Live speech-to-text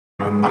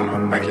I'ma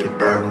make it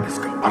burn.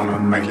 I'ma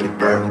make it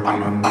burn.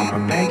 I'ma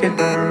make it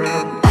burn.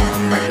 I'ma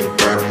make it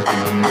burn.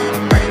 I'ma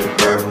make it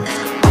burn.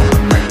 I'ma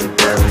make it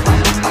burn.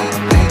 I'ma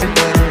make it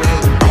burn.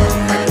 I'ma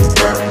make it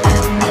burn.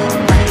 I'ma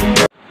make it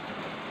burn.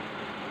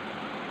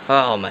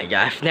 Oh my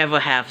god, I've never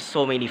had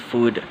so many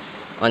food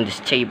on this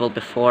table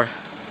before.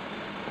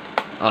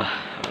 Oh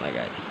my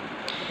god.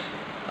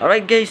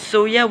 Alright guys,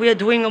 so yeah, we are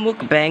doing a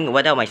mukbang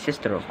without my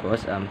sister, of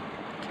course.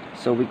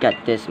 So we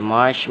got this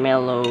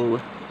marshmallow.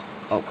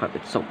 Oh crap,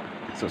 it's so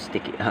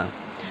sticky, huh?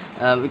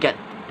 We got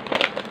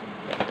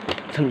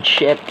some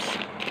chips.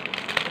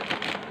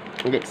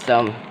 We get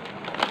some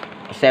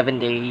 7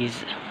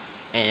 days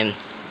and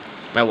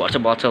my water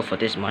bottle for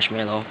this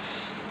marshmallow.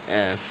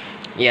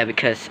 Yeah,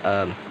 because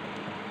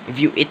if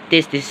you eat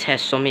this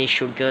has so many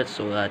sugar,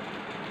 so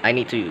I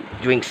need to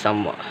drink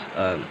some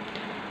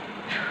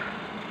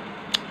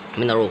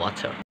mineral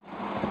water.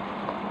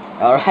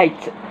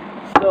 Alright,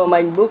 so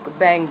my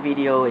mukbang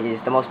video is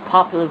the most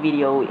popular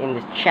video in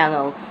this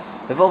channel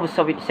with over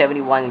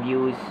 71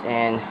 views,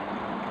 and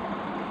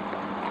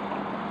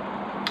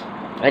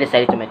I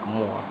decided to make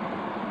more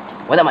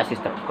without my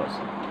sister, of course.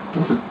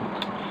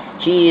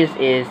 She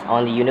is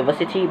on the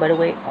university, by the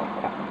way. Oh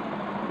crap.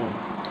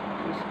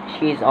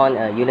 She's on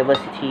a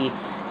university,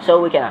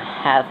 so we can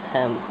have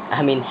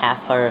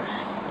her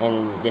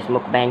in this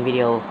mukbang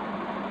video.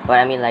 But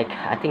I mean, like,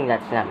 I think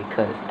that's not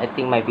because I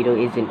think my video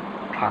isn't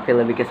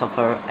popular because of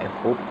her. I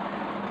hope.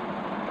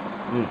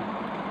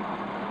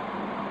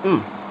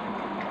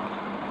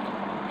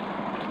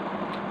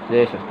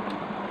 Delicious.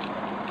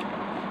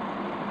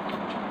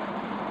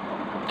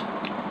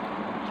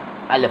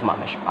 I love my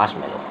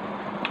marshmallow.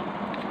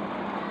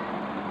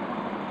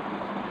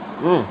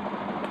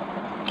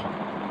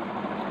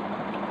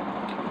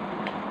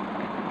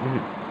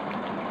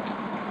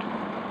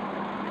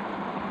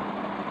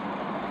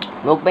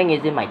 Mukbang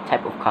isn't my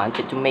type of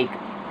content to make,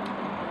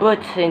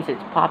 but since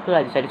it's popular,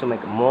 I decided to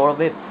make more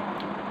of it.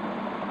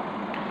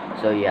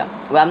 So yeah,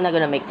 well, I'm not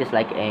gonna make this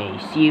like a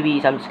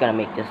series. I'm just gonna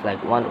make this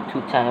like 1 or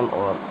 2 times,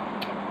 or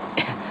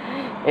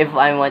if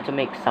I want to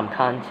make some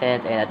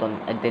content and I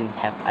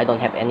don't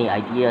have any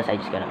ideas, I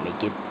just gonna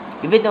make it.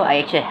 Even though I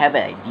actually have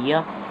an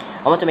idea,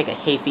 I want to make a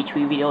heavy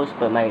 3 videos,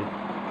 but my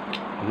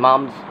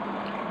mom's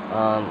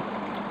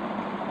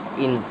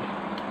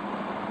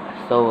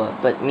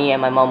but me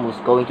and my mom was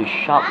going to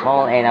shop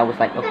mall, and I was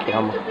like, okay,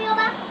 I'm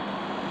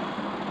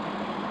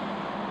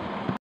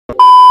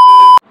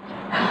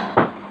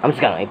just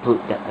gonna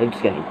include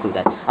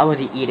that. I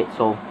already eat it,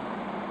 so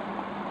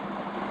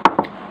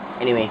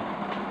anyway.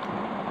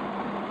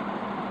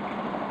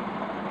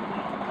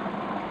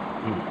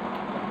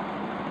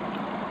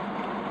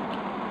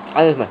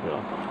 I love my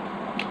pillow.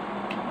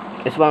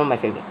 It's one of my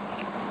favorite.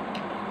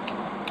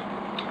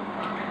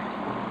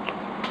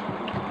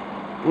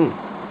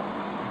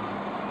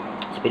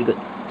 It's pretty good.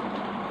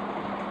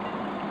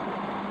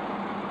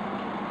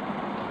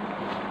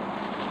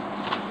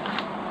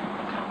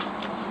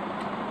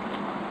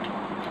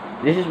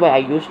 This is what I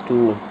used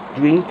to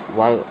drink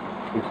while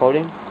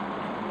recording.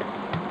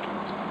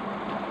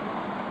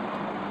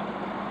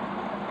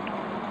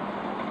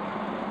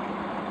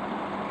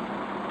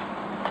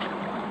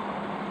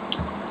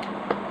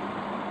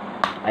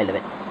 I love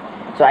it.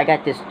 So I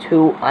got this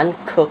 2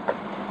 uncooked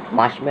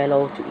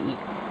marshmallow to eat.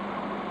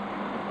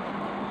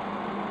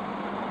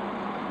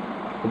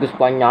 Because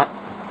why not?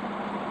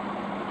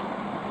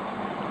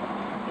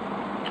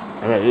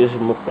 And it is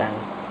mukbang.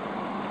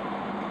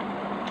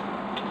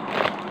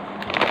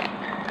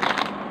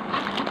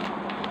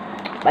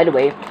 By the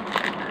way,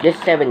 this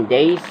 7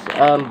 days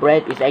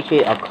bread is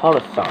actually a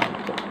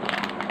croissant. So,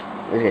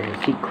 you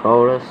can see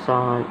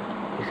croissant.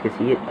 You can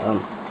see it.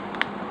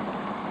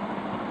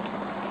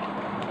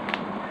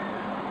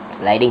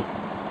 Lighting.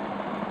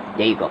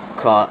 There you go.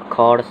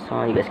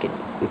 Croissant. You guys can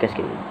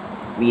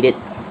read it.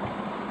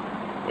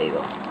 There you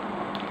go.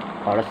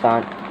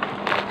 Croissant.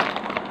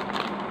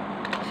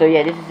 So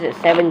yeah, this is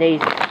 7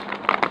 days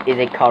is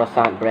a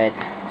croissant bread.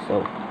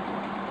 So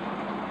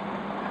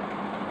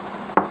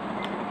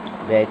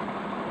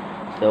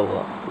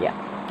yeah,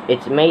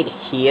 it's made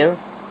here,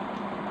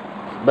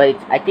 but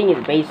I think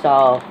it's based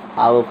off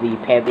of the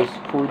Paris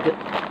food,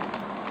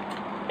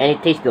 and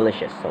it tastes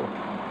delicious. So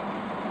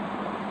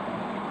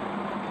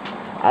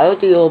I don't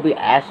think it will be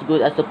as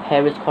good as the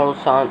Paris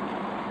croissant,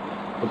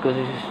 because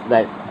this is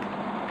like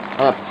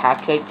on a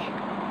package,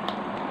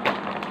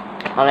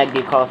 unlike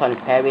the croissant in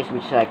Paris,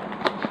 which is like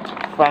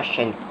fresh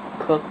and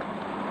cooked.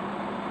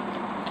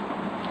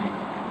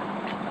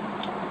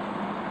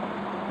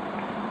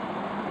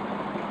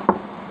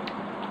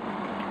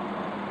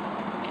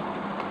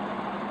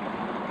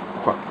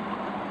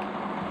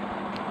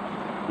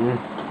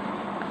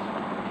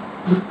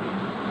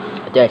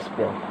 There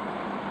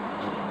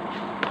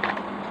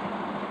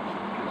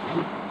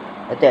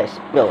I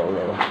spill a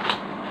little.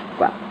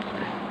 Wow.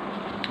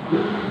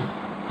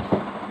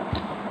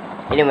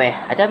 Anyway,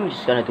 I think I'm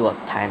just gonna do a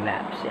time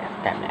lapse. Yeah,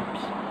 time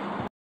lapse.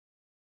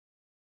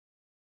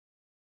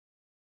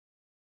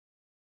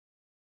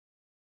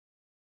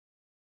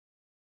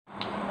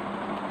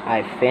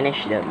 I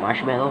finished the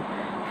marshmallow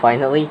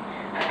finally.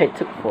 It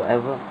took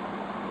forever.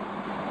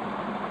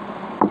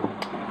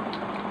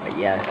 But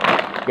yeah,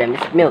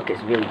 this milk is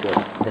really good.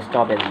 The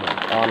strawberry milk.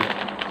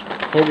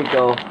 Here we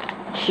go.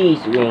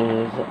 Cheese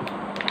rings,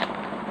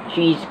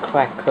 cheese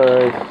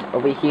crackers.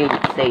 Over here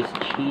it says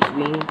cheese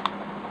ring.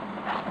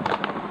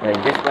 And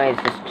this one is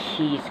just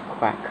cheese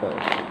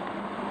crackers.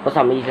 For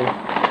some reason,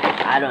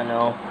 I don't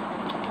know.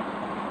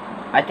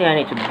 I think I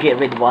need to get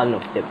rid of one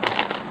of them.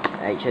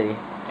 Actually,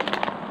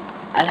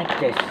 I like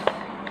this,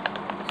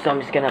 so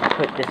I'm just gonna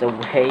put this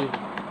away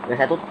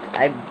because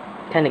I'm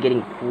kind of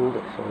getting fooled.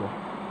 So,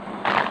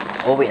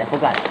 oh wait, I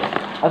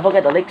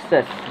forgot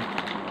Alexis,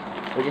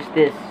 which is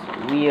this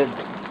weird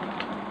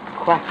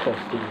cracker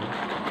thing.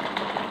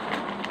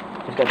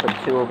 Just gonna put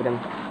 2 of them.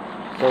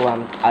 So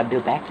I'll be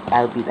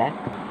back.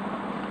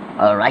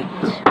 All right.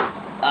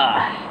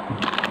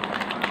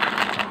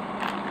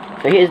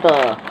 So here's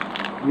the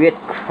weird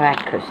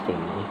crackers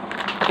thingy.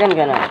 I'm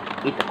gonna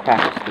eat the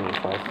crackers thingy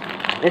first.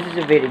 This is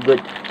a very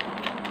good.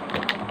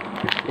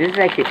 This is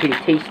actually pretty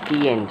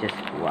tasty and just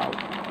wow.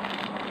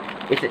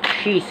 It's a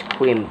cheese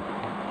cream.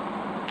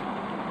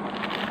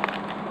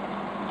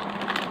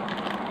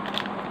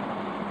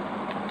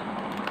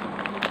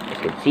 As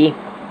you can see,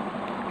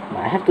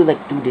 I have to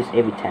like do this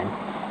every time.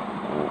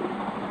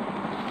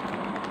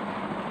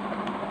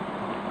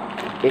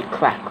 It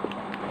crackles.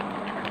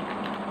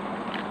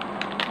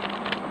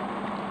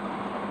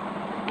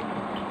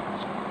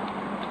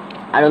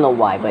 I don't know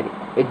why, but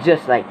it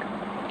just like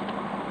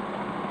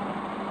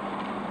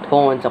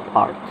torns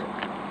apart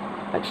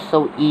like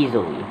so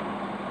easily.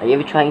 Like if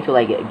you're trying to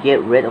like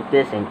get rid of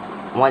this and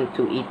want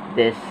to eat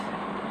this.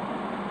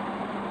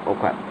 Oh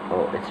crap!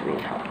 Oh, it's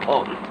really hot.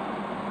 Oh.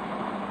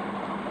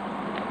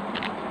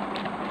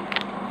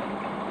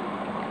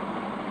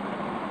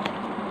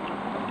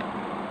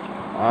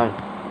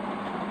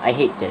 I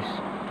hate this.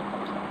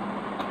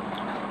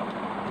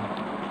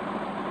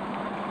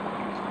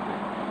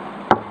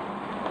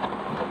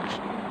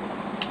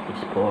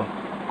 It's poor.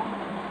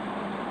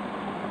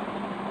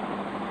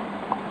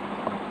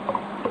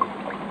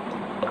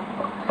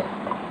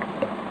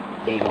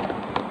 There you go.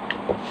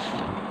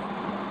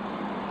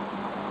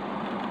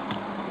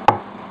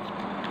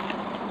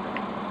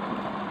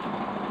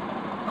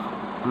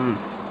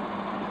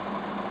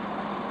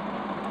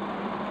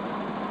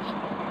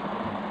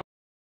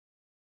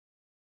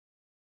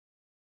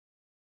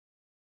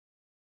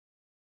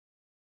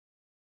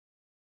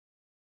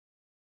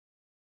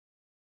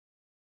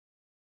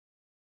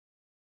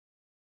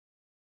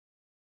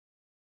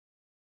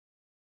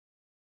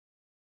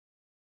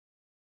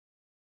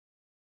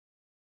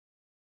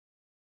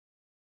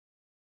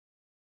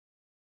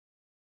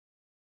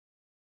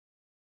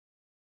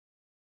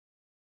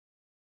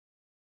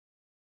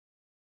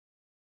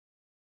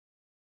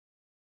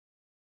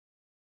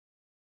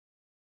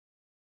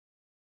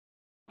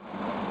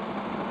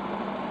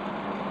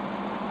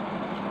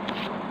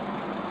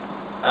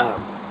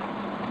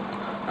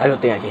 I don't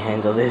think I can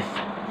handle this.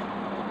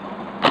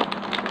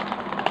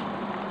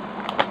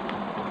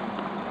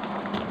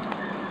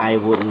 I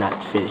would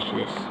not finish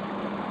this.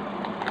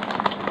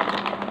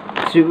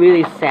 It's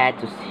really sad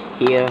to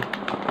hear.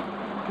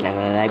 Not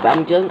gonna lie, but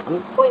I'm going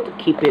to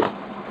keep it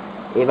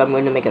if I'm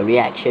going to make a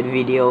reaction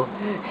video.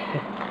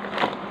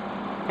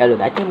 Yeah, look,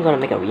 I think I'm gonna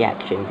make a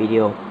reaction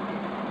video.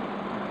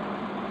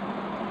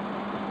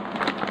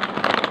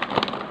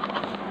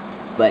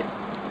 But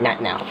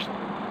not now.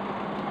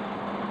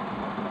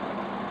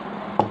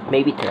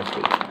 Maybe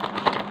Thursday.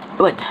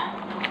 But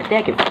I think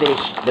I can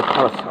finish the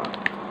croissant.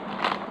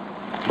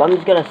 But I'm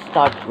just gonna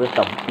start with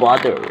the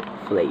butter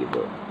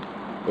flavor.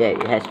 Yeah,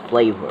 it has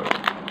flavor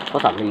for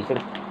some reason.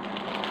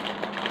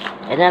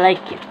 And I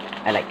like it.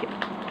 I like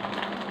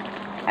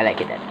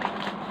it that.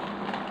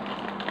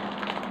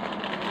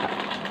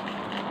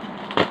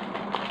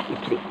 You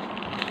kidding?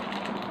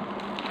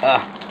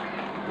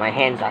 My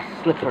hands are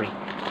slippery.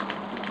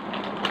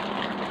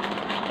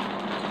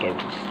 Okay,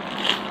 just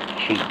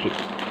shake it.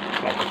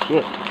 Like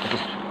shit.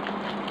 Just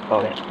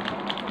okay.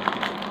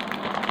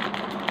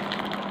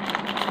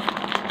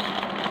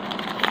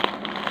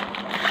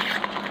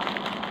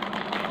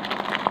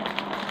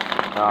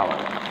 Oh my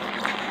God.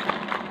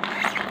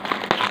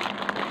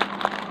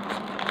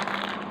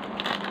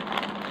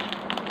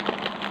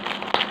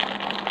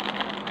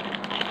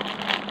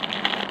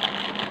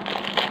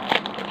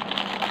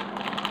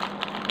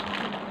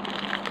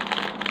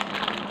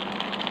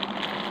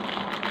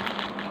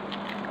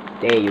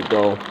 There you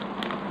go.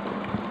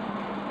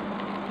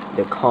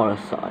 The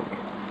croissant.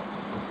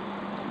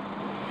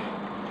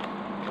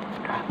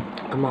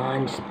 Come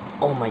on, just,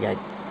 oh my God.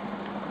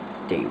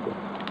 There you go.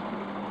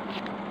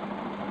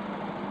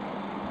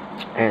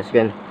 And it's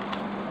good.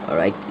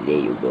 Alright, there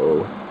you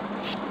go.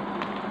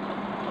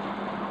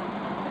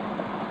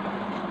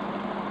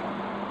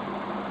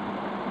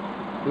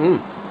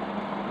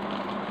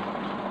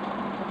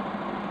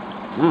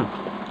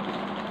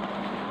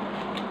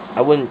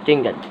 I wouldn't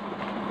think that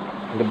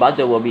the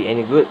butter will be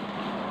any good.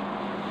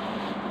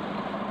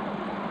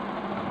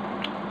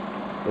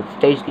 It's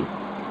tasty.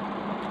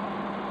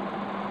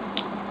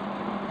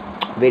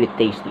 very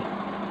tasty.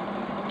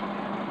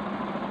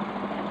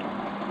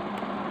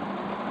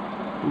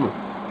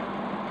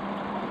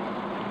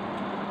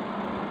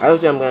 I don't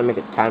think I'm gonna make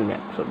a time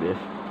lapse of this.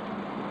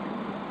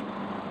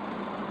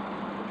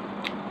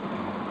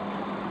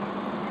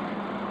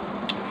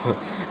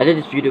 I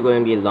think this video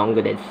gonna be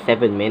longer than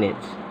 7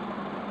 minutes.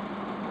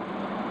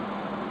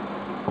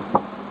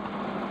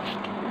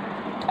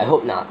 I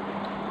hope not.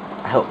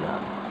 I hope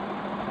not.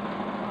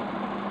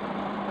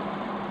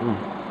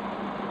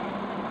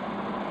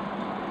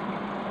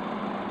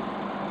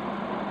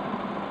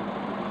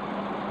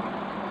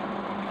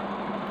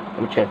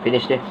 I'm trying to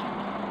finish this.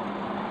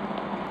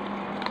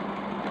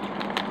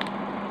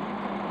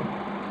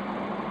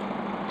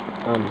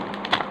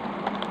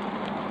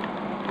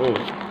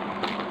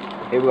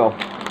 Here we go.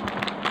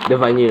 The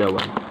vanilla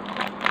one.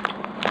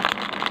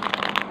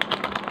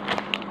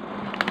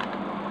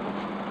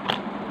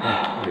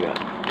 Oh my god.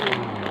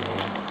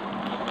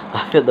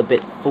 I feel a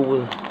bit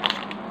full.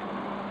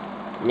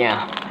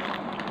 Yeah.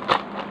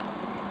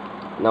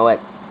 You know what?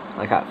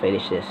 I can't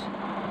finish this.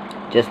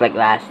 Just like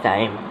last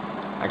time.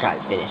 I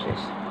can't finish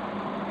this.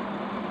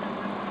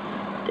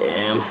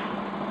 Damn.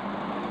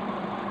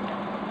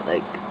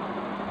 Like,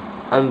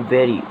 I'm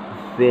very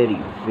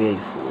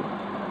full.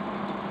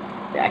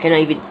 I cannot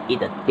even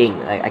eat a thing.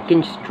 Like, I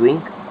can just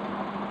drink.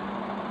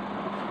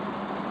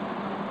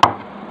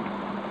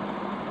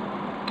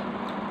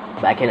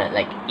 But I cannot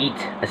like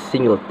eat a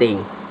single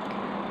thing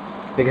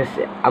because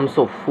I'm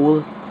so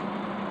full.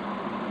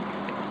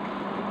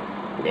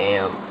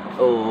 Damn.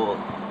 Oh.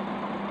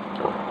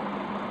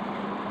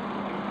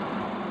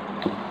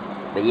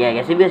 But yeah,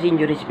 guys, if you guys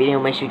enjoyed this video,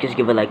 make sure you guys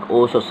give a like,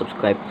 also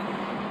subscribe.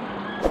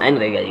 I know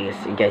that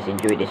you guys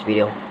enjoyed this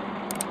video.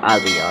 I'll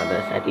be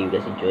honest, I think you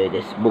guys enjoyed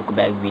this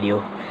mukbang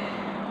video.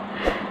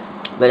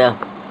 But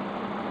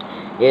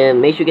yeah,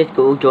 make sure you guys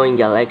go join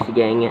Galaxy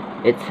Gang.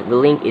 The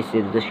link is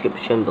in the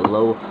description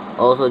below.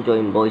 Also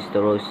join Boys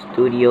to Rose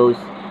Studios.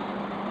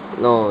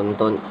 No,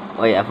 don't.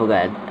 Oh yeah, I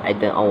forgot.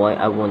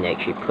 I won't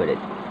actually put it.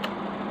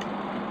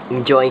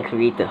 Join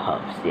Creator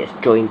Hubs. Yes,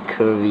 join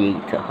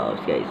Creator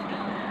Hubs, guys.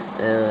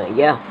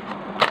 Yeah.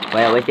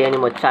 Without wasting any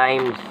more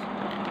times,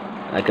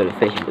 I could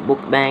finish the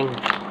mukbang.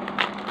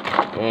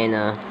 And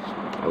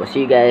I will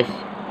see you guys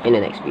in the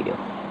next video.